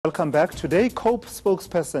Welcome back. Today, COPE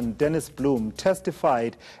spokesperson Dennis Bloem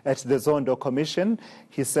testified at the Zondo Commission.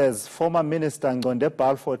 He says former Minister Ngconde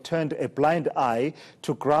Balfour turned a blind eye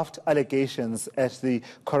to graft allegations at the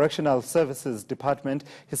Correctional Services Department.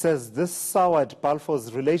 He says this soured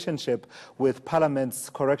Balfour's relationship with Parliament's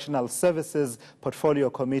Correctional Services Portfolio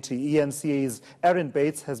Committee. ENCA's Erin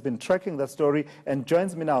Bates has been tracking that story and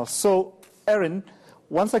joins me now. So, Erin,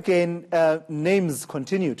 once again, names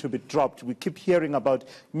continue to be dropped. We keep hearing about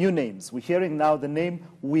new names. We're hearing now the name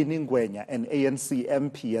Winnie Ngwenya, an ANC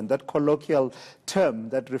MP, and that colloquial term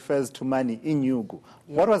that refers to money, inyugu.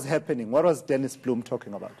 Yeah. What was happening? What was Dennis Bloem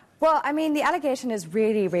talking about? Well, I mean, the allegation is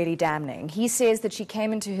really, really damning. He says that she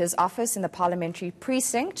came into his office in the parliamentary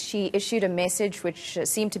precinct. She issued a message which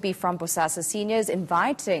seemed to be from Bosasa seniors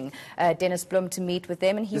inviting Dennis Bloem to meet with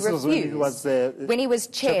them, and he refused. When he was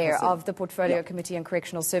chair of the Portfolio Committee on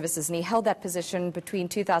Correctional Services, and he held that position between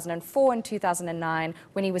 2004 and 2009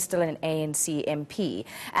 when he was still an ANC MP.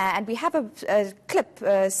 And we have a clip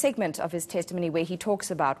segment of his testimony where he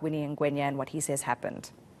talks about Winnie Ngwenya and what he says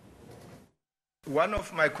happened. One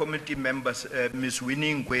of my committee members, Ms.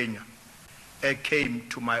 Winnie Ngwenya, came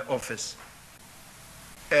to my office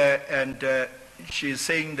and she's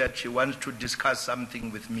saying that she wants to discuss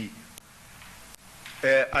something with me.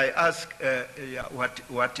 I asked,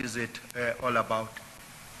 what is it all about?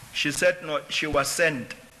 She said, no, she was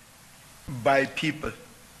sent by people.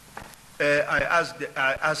 I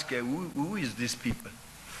asked her, who is these people?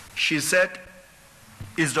 She said,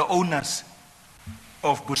 it's the owners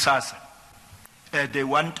of Bosasa. They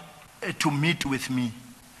want to meet with me.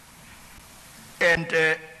 And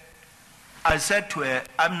I said to her,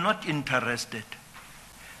 I'm not interested.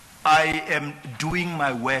 I am doing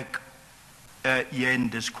my work here in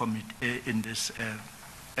this committee.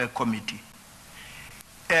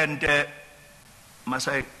 And must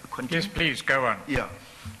I continue? Yes, please, go on. Yeah.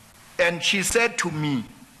 And she said to me,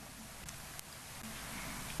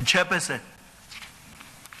 Chairperson,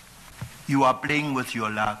 you are playing with your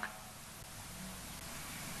luck.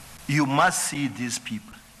 You must see these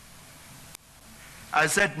people. I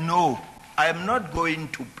said, no, I am not going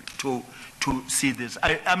to see this.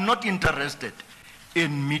 I am not interested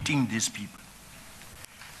in meeting these people.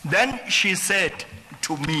 Then she said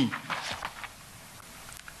to me,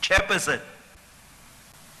 Chairperson,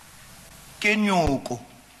 Kenyoko.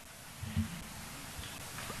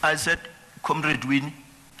 I said, Comrade Winnie,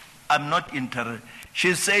 I'm not interested.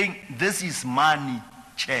 She's saying, this is money,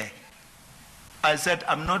 Chair. I said,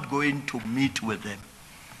 I'm not going to meet with them.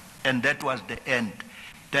 And that was the end.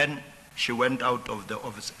 Then she went out of the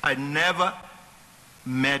office. I never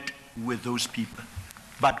met with those people.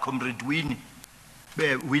 But Comrade Winnie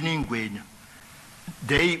Ngwenya,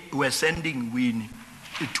 they were sending Winnie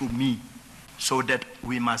to me so that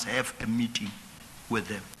we must have a meeting with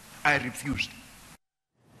them. I refused.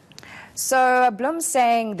 So Bloem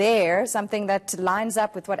saying there something that lines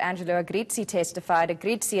up with what Angelo Agrizzi testified.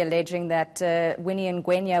 Agrizzi alleging that Winnie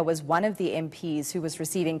Ngwenya was one of the MPs who was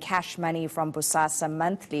receiving cash money from Bosasa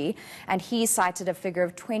monthly, and he cited a figure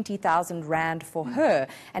of 20,000 rand for her.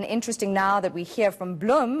 And interesting now that we hear from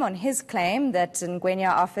Bloem on his claim that Ngwenya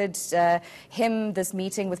offered him this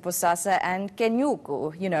meeting with Bosasa and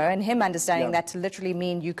Kenyuku, you know, and him understanding that to literally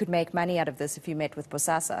mean you could make money out of this if you met with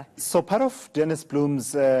Bosasa. So part of Dennis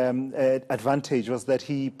Bloem's advantage was that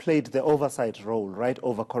he played the oversight role, right,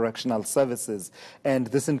 over correctional services. And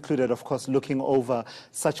this included, of course, looking over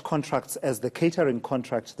such contracts as the catering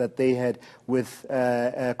contract that they had with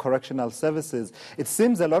correctional services. It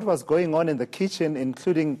seems a lot was going on in the kitchen,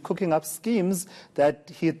 including cooking up schemes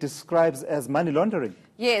that he describes as money laundering.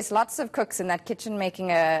 Yes, lots of cooks in that kitchen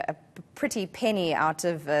making a pretty penny out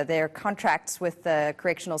of their contracts with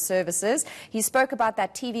correctional services. He spoke about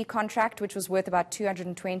that TV contract, which was worth about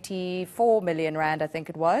 224 million rand, I think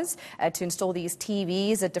it was, to install these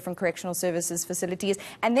TVs at different correctional services facilities.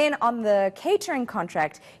 And then on the catering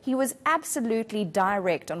contract, he was absolutely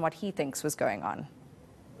direct on what he thinks was going on.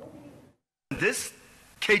 This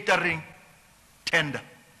catering tender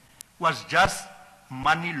was just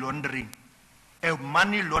money laundering. A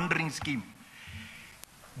money laundering scheme.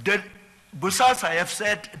 The Bosasa have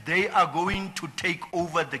said they are going to take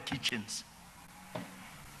over the kitchens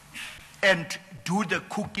and do the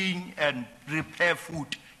cooking and prepare food.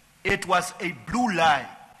 It was a blue lie.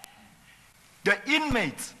 The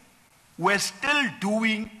inmates were still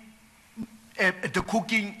doing the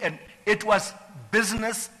cooking, and it was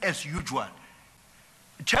business as usual.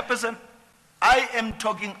 Chairperson, I am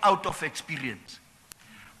talking out of experience.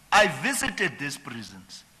 I visited these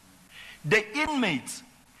prisons. The inmates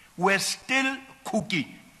were still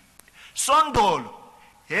cooking. Zondo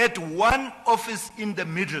had one office in the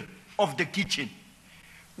middle of the kitchen.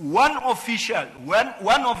 One official,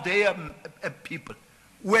 one of their people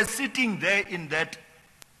were sitting there in that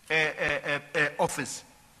office.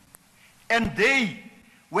 And they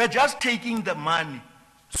were just taking the money,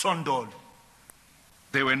 Sondol.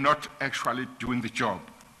 They were not actually doing the job.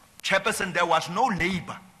 Chairperson, there was no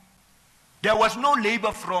labor. There was no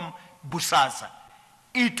labor from Bosasa.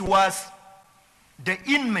 It was the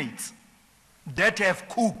inmates that have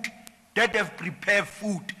cooked, that have prepared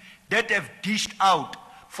food, that have dished out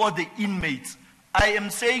for the inmates. I am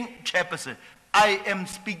saying, Chairperson, I am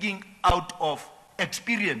speaking out of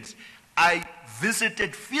experience. I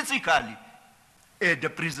visited physically the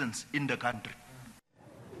prisons in the country.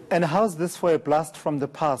 And how's this for a blast from the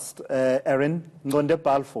past? Ngconde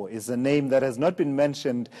Balfour is a name that has not been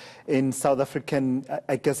mentioned in South African,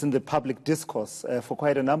 I guess, in the public discourse for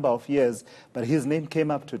quite a number of years, but his name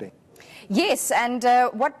came up today. Yes, and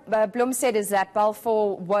what Bloem said is that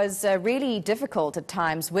Balfour was really difficult at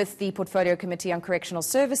times with the Portfolio Committee on Correctional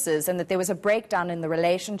Services, and that there was a breakdown in the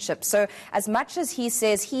relationship. So as much as he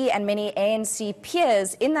says he and many ANC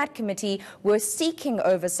peers in that committee were seeking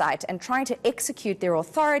oversight and trying to execute their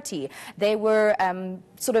authority, they were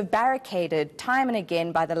sort of barricaded time and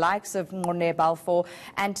again by the likes of Ngconde Balfour,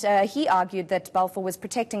 and he argued that Balfour was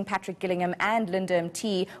protecting Patrick Gillingham and Linda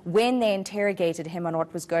MT when they interrogated him on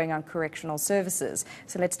what was going on Correctional Services.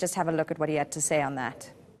 So let's just have a look at what he had to say on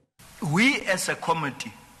that. We as a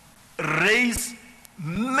committee raised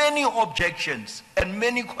many objections and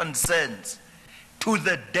many concerns to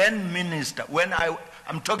the then minister.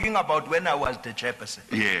 I'm talking about when I was the chairperson.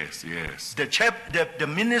 Yes, yes. The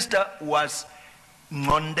minister was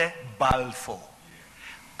Ngconde Balfour.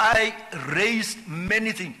 I raised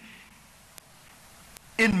many things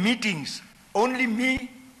in meetings, only me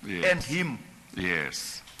and him.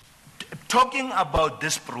 Yes. Talking about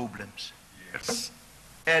these problems. Yes.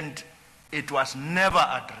 And it was never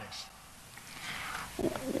addressed.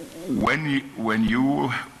 When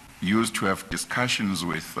you used to have discussions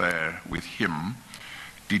with him,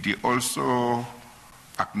 did he also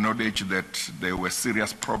acknowledge that there were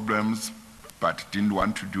serious problems but didn't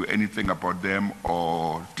want to do anything about them,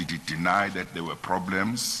 or did he deny that there were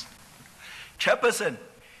problems? Chairperson,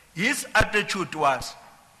 his attitude was,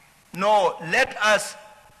 no, let us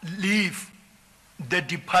leave the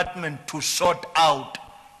department to sort out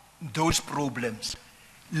those problems.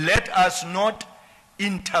 Let us not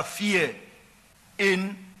interfere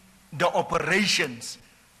in the operations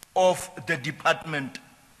of the Department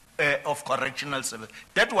of Correctional Services.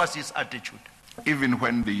 That was his attitude. Even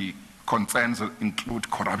when the concerns include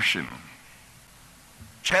corruption?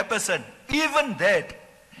 Chairperson, even that,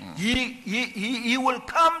 he will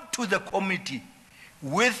come to the committee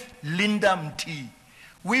with Linda MT.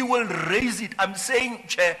 We will raise it. I'm saying,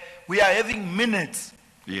 Chair, we are having minutes,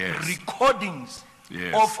 recordings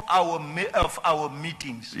of our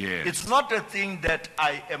meetings. Yes. It's not a thing that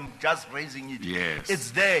I am just raising it. Yes.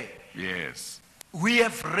 It's there. Yes. We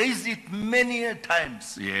have raised it many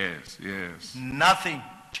times. Yes, yes. Nothing,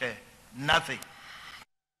 Chair. Nothing.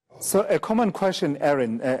 So a common question,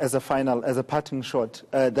 Aaron, as a parting shot,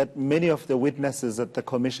 that many of the witnesses at the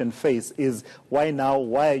commission face is, why now?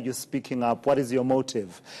 Why are you speaking up? What is your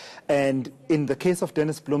motive? And in the case of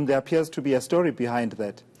Dennis Bloem, there appears to be a story behind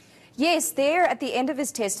that. Yes, there at the end of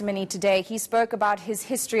his testimony today, he spoke about his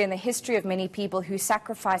history and the history of many people who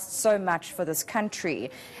sacrificed so much for this country.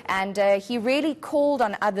 And he really called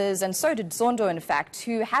on others, and so did Zondo, in fact,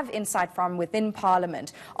 who have insight from within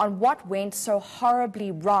Parliament on what went so horribly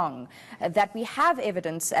wrong, that we have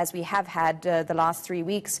evidence, as we have had the last 3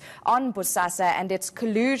 weeks, on Bosasa and its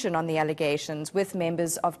collusion on the allegations with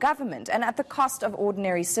members of government and at the cost of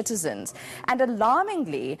ordinary citizens. And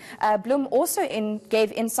alarmingly, Bloem also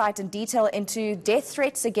gave insight and detail into death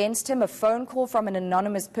threats against him, a phone call from an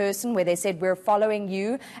anonymous person where they said, we're following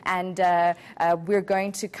you and we're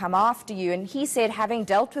going to come after you. And he said, having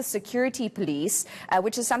dealt with security police,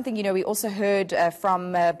 which is something, we also heard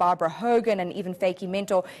from Barbara Hogan and even Fakey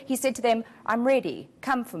Mentor, he said to them, I'm ready,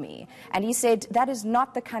 come for me. And he said, that is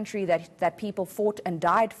not the country that people fought and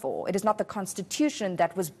died for. It is not the constitution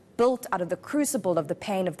that was built out of the crucible of the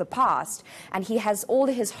pain of the past, and he has all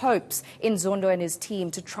his hopes in Zondo and his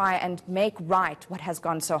team to try and make right what has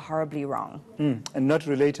gone so horribly wrong. And not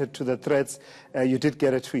related to the threats, you did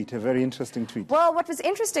get a tweet, a very interesting tweet. Well, what was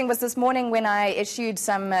interesting was this morning when I issued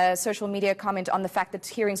some social media comment on the fact that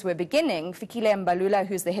hearings were beginning, Fikile Mbalula,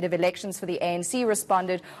 who's the head of elections for the ANC,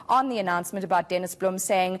 responded on the announcement about Dennis Bloem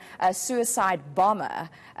saying a suicide bomber.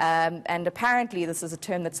 And apparently this is a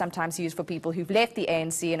term that's sometimes used for people who've left the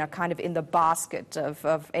ANC and are kind of in the basket of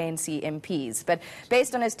ANC MPs. But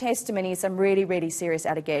based on his testimony, some really, really serious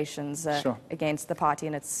allegations against the party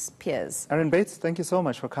and its peers. Erin Bates, thank you so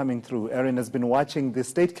much for coming through. Erin has been watching the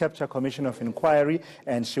State Capture Commission of Inquiry,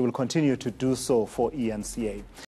 and she will continue to do so for ENCA.